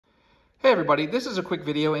Hey everybody, this is a quick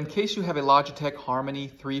video in case you have a Logitech Harmony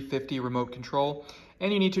 350 remote control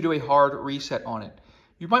and you need to do a hard reset on it.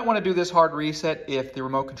 You might want to do this hard reset if the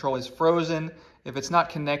remote control is frozen, if it's not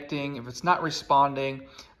connecting, if it's not responding,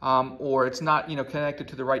 or it's not connected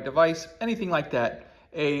to the right device, anything like that.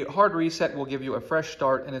 A hard reset will give you a fresh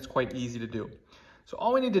start and it's quite easy to do. So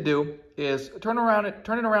all we need to do is turn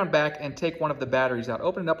it around back and take one of the batteries out.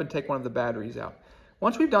 Open it up and take one of the batteries out.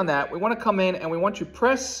 Once we've done that, we want to come in and we want to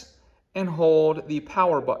press and hold the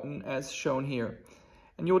power button as shown here.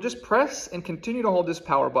 And you will just press and continue to hold this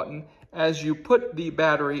power button as you put the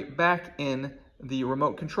battery back in the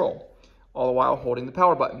remote control, all the while holding the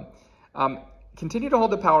power button. Continue to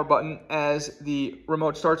hold the power button as the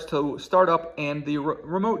remote starts to start up and the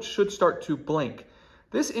remote should start to blink.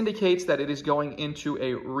 This indicates that it is going into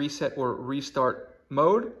a reset or restart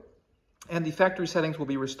mode and the factory settings will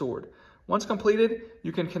be restored. Once completed,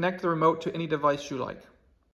 you can connect the remote to any device you like.